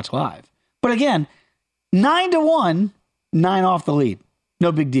 3s we watch live. But again, 9-1, 9 off the lead.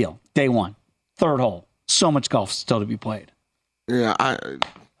 No big deal. Day 1, 3rd hole. So much golf still to be played. Yeah,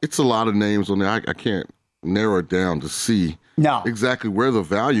 it's a lot of names on there. I can't narrow it down to see exactly where the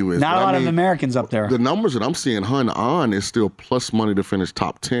value is. Not a lot of Americans up there. The numbers that I'm seeing, Hun On is still plus money to finish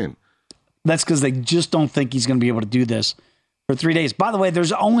top 10. That's because they just don't think he's going to be able to do this for 3 days. By the way,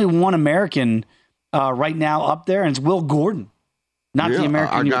 there's only one American right now up there, and it's Will Gordon. Not the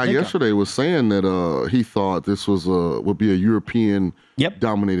American. Our guy yesterday was saying that he thought this was would be a European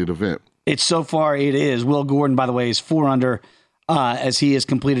dominated event. It's so far it is. Will Gordon, by the way, is 4 under as he has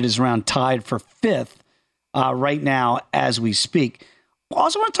completed his round, tied for 5th right now as we speak. I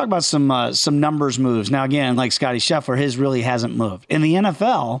also want to talk about some numbers moves. Now, again, like Scottie Scheffler, his really hasn't moved. In the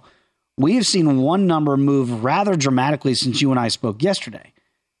NFL, we have seen one number move rather dramatically since you and I spoke yesterday,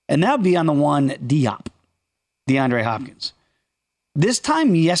 and that would be on the one D-Hop, DeAndre Hopkins. This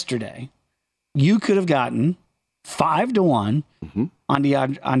time yesterday, you could have gotten 5-1 on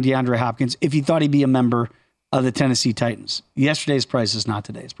DeAndre Hopkins if you thought he'd be a member of the Tennessee Titans. Yesterday's price is not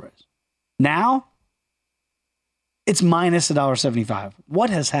today's price. Now, it's minus $1.75. What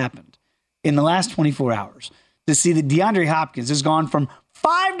has happened in the last 24 hours to see that DeAndre Hopkins has gone from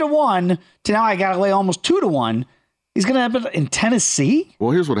 5-1 to now I got to lay almost 2-1? He's going to have it in Tennessee?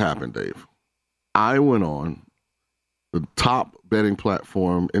 Well, here's what happened, Dave. I went on the top betting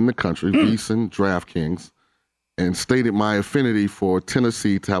platform in the country, VSiN, DraftKings, and stated my affinity for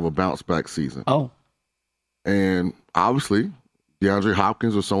Tennessee to have a bounce-back season. Oh. And obviously, DeAndre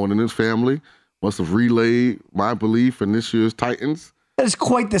Hopkins or someone in his family must have relayed my belief in this year's Titans. That is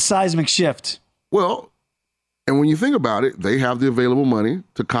quite the seismic shift. Well, and when you think about it, they have the available money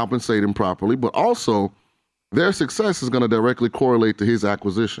to compensate him properly, but also their success is going to directly correlate to his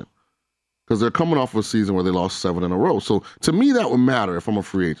acquisition because they're coming off of a season where they lost 7 in a row. So to me, that would matter if I'm a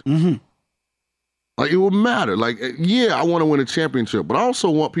free agent. Mm-hmm. Like, it would matter. Like, yeah, I want to win a championship, but I also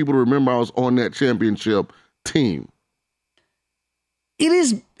want people to remember I was on that championship team. It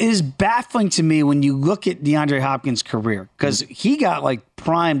is baffling to me when you look at DeAndre Hopkins' career because he got like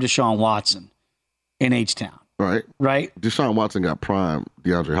prime Deshaun Watson in H-Town. Right? Deshaun Watson got prime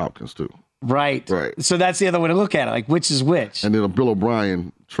DeAndre Hopkins, too. Right. So that's the other way to look at it. Like, which is which? And then Bill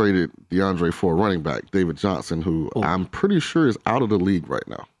O'Brien traded DeAndre for a running back, David Johnson, who I'm pretty sure is out of the league right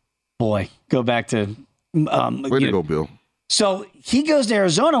now. Boy, go back to... Way to go, Bill. So he goes to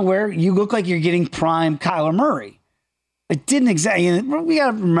Arizona where you look like you're getting prime Kyler Murray. It didn't exactly... We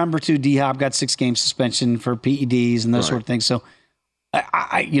got to remember, too, D-Hop got 6-game suspension for PEDs and those sort of things. So,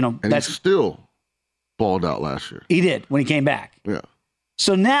 And that's still balled out last year. He did when he came back. Yeah.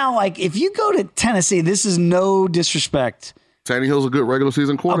 So now, like, if you go to Tennessee, this is no disrespect. Tannehill's a good regular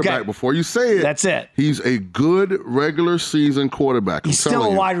season quarterback. Okay. Before you say it, that's it. He's a good regular season quarterback. He's still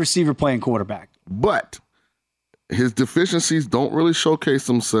a wide receiver playing quarterback. But his deficiencies don't really showcase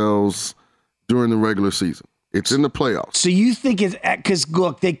themselves during the regular season. It's in the playoffs. So you think it's because,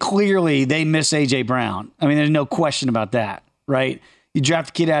 look, they miss A.J. Brown. I mean, there's no question about that, right? You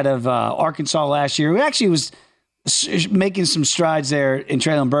draft a kid out of Arkansas last year who actually was making some strides there in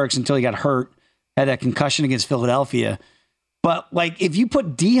Treylon Burks until he got hurt, had that concussion against Philadelphia. But, like, if you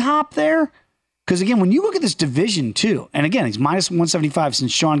put D-Hop there, because, again, when you look at this division, too, and, again, he's minus 175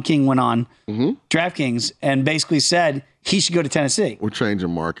 since Sean King went on DraftKings and basically said he should go to Tennessee. We're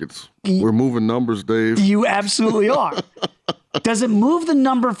changing markets. We're moving numbers, Dave. You absolutely are. Does it move the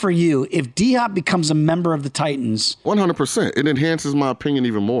number for you if D-Hop becomes a member of the Titans? 100%. It enhances my opinion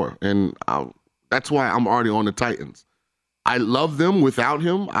even more. And That's why I'm already on the Titans. I love them without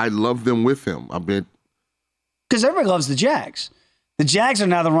him. I love them with him. Because everybody loves the Jags. The Jags are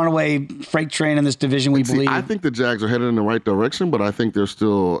now the runaway freight train in this division, we believe. I think the Jags are headed in the right direction, but I think they're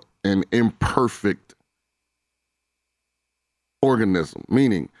still an imperfect organism,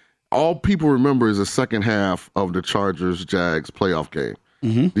 meaning all people remember is the second half of the Chargers-Jags playoff game.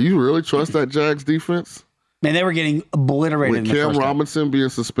 Mm-hmm. Do you really trust that Jags defense? Man, they were getting obliterated in the first Cam Robinson being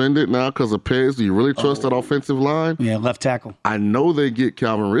suspended now because of Pez, do you really trust that offensive line? Yeah, left tackle. I know they get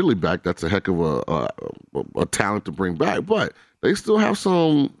Calvin Ridley back. That's a heck of a talent to bring back, but they still have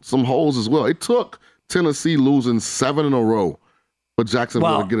some holes as well. It took Tennessee losing 7 in a row for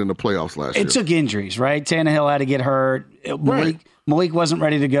Jacksonville to get in the playoffs last year. It took injuries, right? Tannehill had to get hurt. Malik wasn't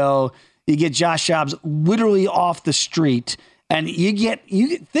ready to go. You get Josh Dobbs literally off the street, and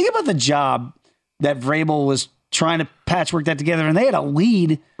you think about the job that Vrabel was trying to patchwork that together, and they had a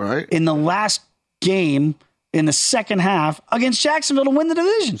lead in the last game in the second half against Jacksonville to win the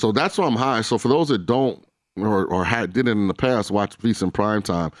division. So that's why I'm high. So for those that don't or did it in the past, watch VSiN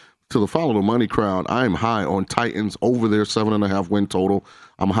Primetime, to the Follow the Money crowd, I am high on Titans over their 7.5 win total.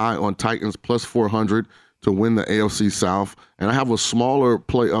 I'm high on Titans plus 400 to win the AFC South, and I have a smaller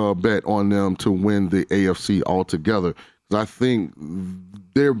bet on them to win the AFC altogether because I think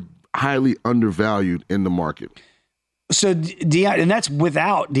they're highly undervalued in the market. So, and that's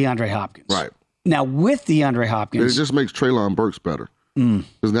without DeAndre Hopkins. Right. Now, with DeAndre Hopkins. It just makes Treylon Burks better.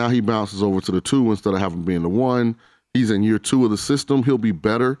 Because now he bounces over to the 2 instead of having been the 1. He's in year 2 of the system. He'll be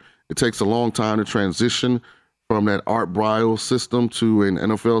better. It takes a long time to transition from that Art Briles system to an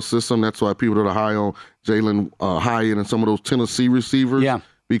NFL system. That's why people that are high on Jalen Hyatt and some of those Tennessee receivers,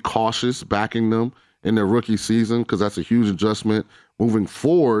 be cautious backing them in their rookie season because that's a huge adjustment. Moving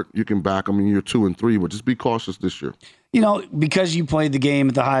forward, you can back them in year 2 and 3, but just be cautious this year. You know, because you played the game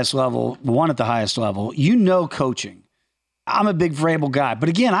at the highest level, won at the highest level, you know coaching. I'm a big Vrabel guy. But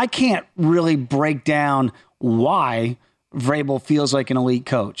again, I can't really break down why Vrabel feels like an elite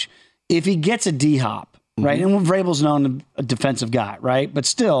coach. If he gets a D-Hop, right, and Vrabel's known a defensive guy, right, but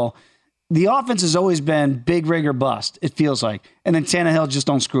still, the offense has always been big rig or bust, it feels like. And then Tannehill just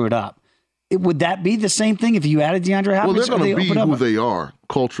don't screw it up. Would that be the same thing if you added DeAndre Hopkins? Well, they're going to be who they are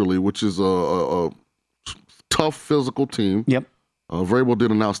culturally, which is a tough physical team. Yep. Vrabel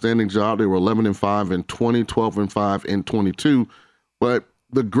did an outstanding job. They were 11-5 in 20, 12-5 in 22. But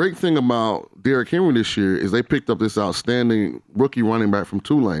the great thing about Derrick Henry this year is they picked up this outstanding rookie running back from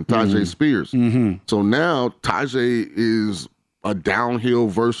Tulane, Tyjae Spears. So now Tyjae is a downhill,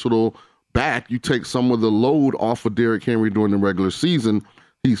 versatile back. You take some of the load off of Derrick Henry during the regular season.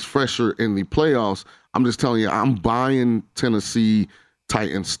 He's fresher in the playoffs. I'm just telling you, I'm buying Tennessee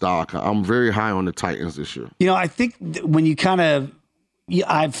Titans stock. I'm very high on the Titans this year. You know, I think when you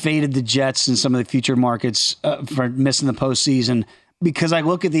I've faded the Jets in some of the future markets for missing the postseason because I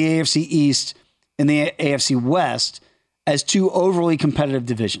look at the AFC East and the AFC West as 2 overly competitive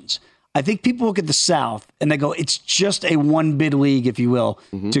divisions. I think people look at the South and they go, it's just a one-bid league, if you will,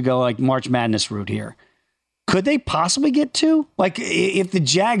 to go like March Madness route here. Could they possibly get 2? Like, if the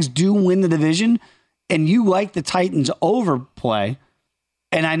Jags do win the division and you like the Titans overplay,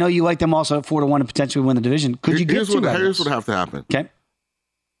 and I know you like them also at 4-1 to potentially win the division, could you get 2? Here's what have to happen. Okay.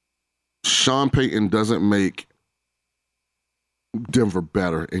 Sean Payton doesn't make Denver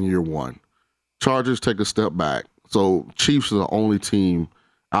better in year 1. Chargers take a step back. So Chiefs are the only team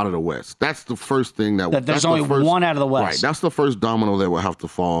out of the West. That's the first thing there's only one out of the West. Right. That's the first domino that will have to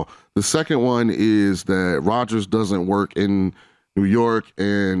fall. The second one is that Rodgers doesn't work in New York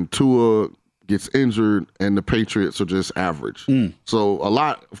and Tua gets injured and the Patriots are just average. So a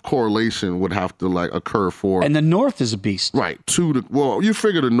lot of correlation would have to occur for. And the North is a beast. Right. You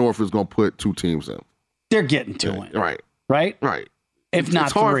figure the North is going to put 2 teams in. They're getting to it. Right. Right? Right. If not 3.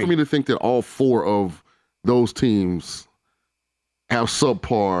 It's hard for me to think that all 4 of those teams have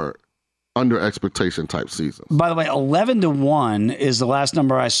subpar, under expectation type seasons. By the way, 11-1 is the last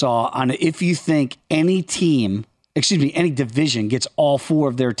number I saw on if you think any division gets all 4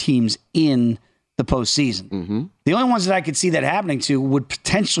 of their teams in the postseason. The only ones that I could see that happening to would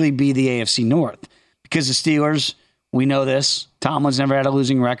potentially be the AFC North because the Steelers, we know this, Tomlin's never had a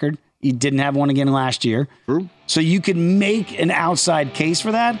losing record. He didn't have one again last year. True. So you could make an outside case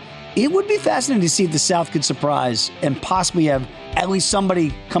for that. It would be fascinating to see if the South could surprise and possibly have at least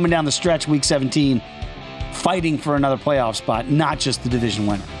somebody coming down the stretch week 17 fighting for another playoff spot, not just the division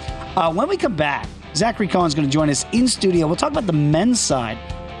winner. When we come back, Zachary Cohen's going to join us in studio. We'll talk about the men's side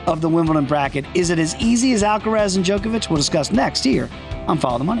of the Wimbledon bracket. Is it as easy as Alcaraz and Djokovic? We'll discuss next here on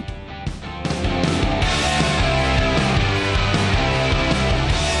Follow the Money.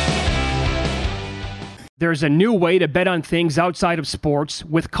 There's a new way to bet on things outside of sports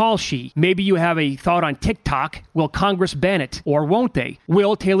with Kalshi. Maybe you have a thought on TikTok. Will Congress ban it, or won't they?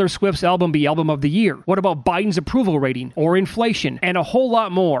 Will Taylor Swift's album be album of the year? What about Biden's approval rating or inflation? And a whole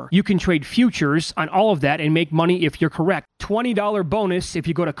lot more. You can trade futures on all of that and make money if you're correct. $20 bonus if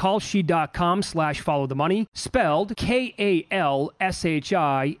you go to kalshi.com/followthemoney, spelled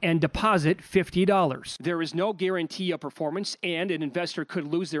KALSHI, and deposit $50. There is no guarantee of performance, and an investor could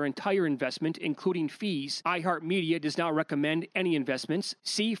lose their entire investment, including fees. iHeartMedia does not recommend any investments.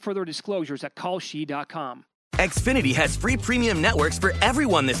 See further disclosures at kalshi.com. Xfinity has free premium networks for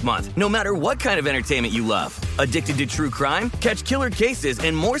everyone this month, no matter what kind of entertainment you love. Addicted to true crime? Catch killer cases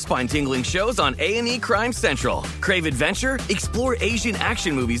and more spine-tingling shows on A&E Crime Central. Crave adventure? Explore Asian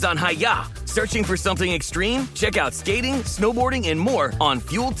action movies on Hi-YAH. Searching for something extreme? Check out skating, snowboarding, and more on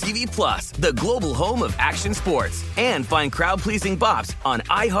Fuel TV Plus, the global home of action sports. And find crowd-pleasing bops on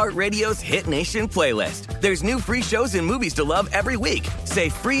iHeartRadio's Hit Nation playlist. There's new free shows and movies to love every week. Say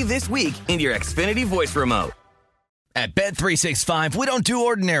free this week in your Xfinity voice remote. At Bet365, we don't do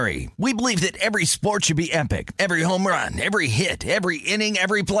ordinary. We believe that every sport should be epic. Every home run, every hit, every inning,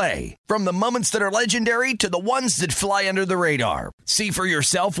 every play. From the moments that are legendary to the ones that fly under the radar. See for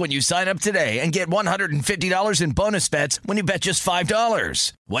yourself when you sign up today and get $150 in bonus bets when you bet just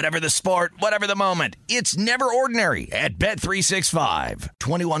 $5. Whatever the sport, whatever the moment, it's never ordinary at Bet365.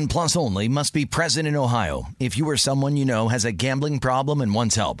 21 plus only. Must be present in Ohio. If you or someone you know has a gambling problem and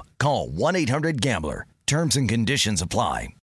wants help, call 1-800-GAMBLER. Terms and conditions apply.